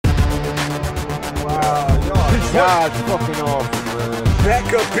God, it's fucking awesome, man.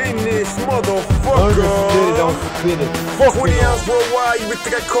 Back up in this motherfucker. Don't spit it. Fucking 20 ounce worldwide, you would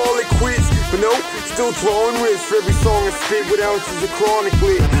think I call it quits. But no, still drawing risks for every song I spit with ounces of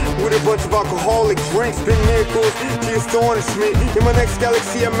chronically. With a bunch of alcoholic drinks, spin miracles to your astonishment. In my next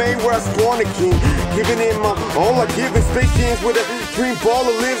galaxy I made where I spawn a king. Giving in my all I give in space jams with a dream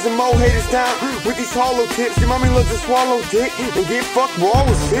baller lives and more haters down with these hollow tips. Your mommy loves to swallow dick and get fucked raw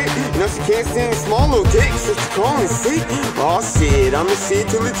with shit. You know she can't stand small little dicks, so she calling sick. Oh shit, I'm the shit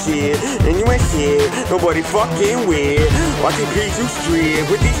to legit, and you ain't shit, nobody fucking with. R.T.P too strip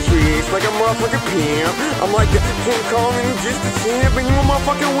with these tricks like a motherfucking pimp. I'm like the King Kong and you just a champ, and you a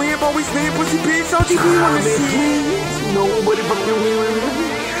motherfucking wimp, always name pussy bitch. R.T.P on the shit, nobody fucking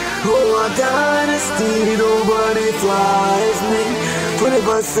with. Oh, a dynasty, nobody flies me.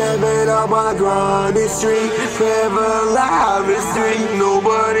 24/7 on my grind is street, forever alive is street.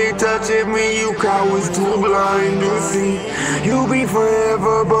 Nobody touching me, you cowards too blind to see. You'll be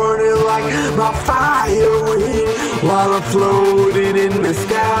forever burning like my fire wind, while I'm floating in the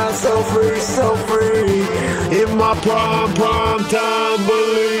sky, so free, so free. In my prime time,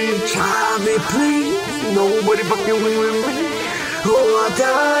 believe. Try me please, nobody fucking with me. Oh, I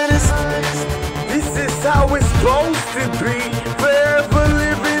dynasty. This is how it's supposed to be. Forever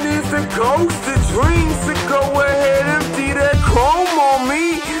living is the ghost of dreams. So go ahead, empty that chrome on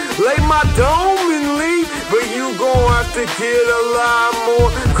me. Lay my dome and leave. But you gon' have to get a lot more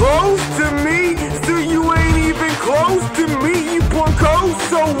close to me. Still you ain't even close to me. You punko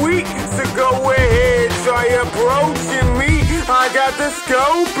so weak. So go ahead, try approaching me. I got the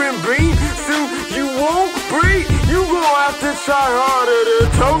scope and beam. Soon you won't breathe. You gon' have to try harder to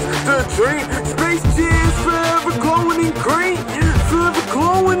toast the dream. Space jams forever glowing in green, forever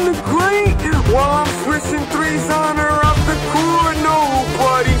glowing the green. While I'm swishing threes on her off the core.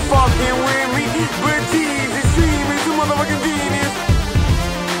 Nobody fucking with me, but Jesus dream is a motherfucking genius.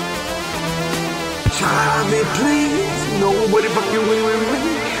 Try me please, nobody fucking with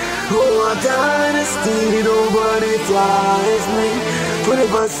me. Oh, a dynasty, nobody flies me.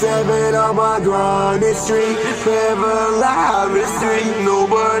 24/7 on my grind is street, forever alive is street.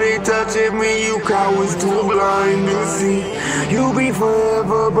 Nobody touching me, you cowards too blind to see. You'll be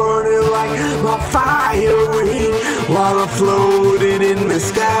forever burning like my fire wind, while I'm floating in the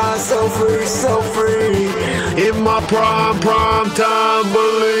sky, so free, so free. In my prime time,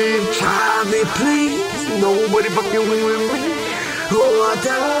 believe. Try me please, nobody fucking with me. Oh, I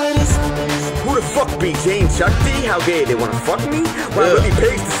dynasty. Who the fuck be Jane Chuck D? How gay they wanna fuck me? Why really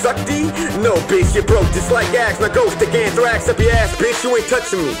pays to suck D? No bitch, you broke just like axe. My ghost again, thrax up your ass, bitch, you ain't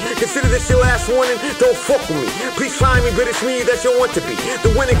touching me. Consider this your last warning, don't fuck with me. Please try me, but it's me that you want to be. The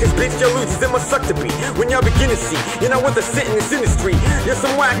winner, cause bitch, your losers, it must suck to be. When y'all begin to see, you're not worth a cent in this industry. You're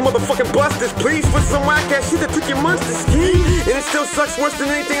some whack motherfucking busters, please. For some whack ass shit that took your months to ski. And it still sucks worse than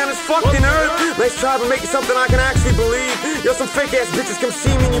anything on this fucking earth. Let's try to make it something I can actually believe. You're some fake ass bitches come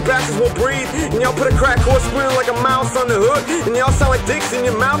see me and you bastards won't breathe. And y'all put a crack horse squealing like a mouse on the hook. And y'all sound like dicks in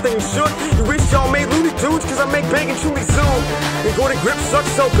your mouth and you shook. You wish y'all made Looney Tunes, cause I make bacon truly soon. And go to grip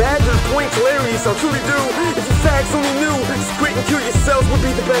sucks so bad to the point it's hilarious, I truly do. If you fags only knew, just quit and kill yourselves would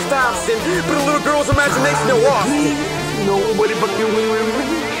be the best option. But a little girl's imagination is lost. Nobody fucking with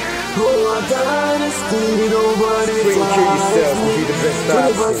me. Oh, a dynasty, nobody flies me. Kill yourself would be the best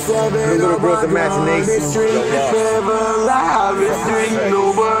option. The little girl's imagination, forever alive is street.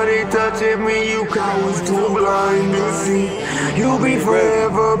 Nobody touching me, you cowards too blind to see. You'll be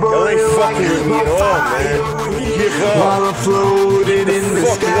forever burning like my fire, while I'm floating in the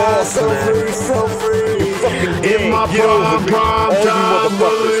sky, so free, so free. In my prime time,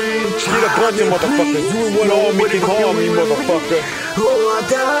 believe. Get a bunch of motherfuckers. You want all me can call me, motherfucker. Oh, I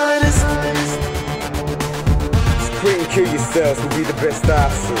dynasty. Quit and kill yourselves would be the best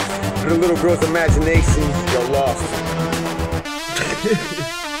option. For the little girl's imagination, you're lost.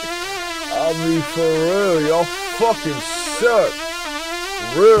 I mean, for real, y'all fucking suck.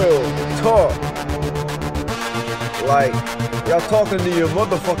 Real talk. Like, y'all talking to your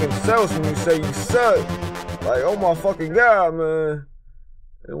motherfucking selves when you say you suck. Like, oh my fucking god, man.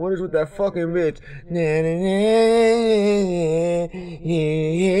 And what is with that fucking bitch?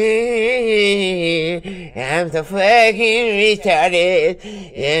 I'm so fucking retarded,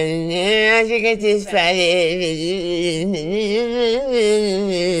 and I should get this started.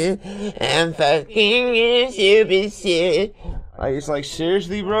 I'm fucking stupid shit. Like, it's like,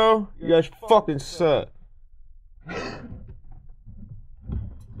 seriously, bro? You guys fucking suck.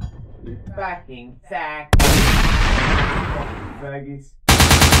 You fucking suck. Faggots.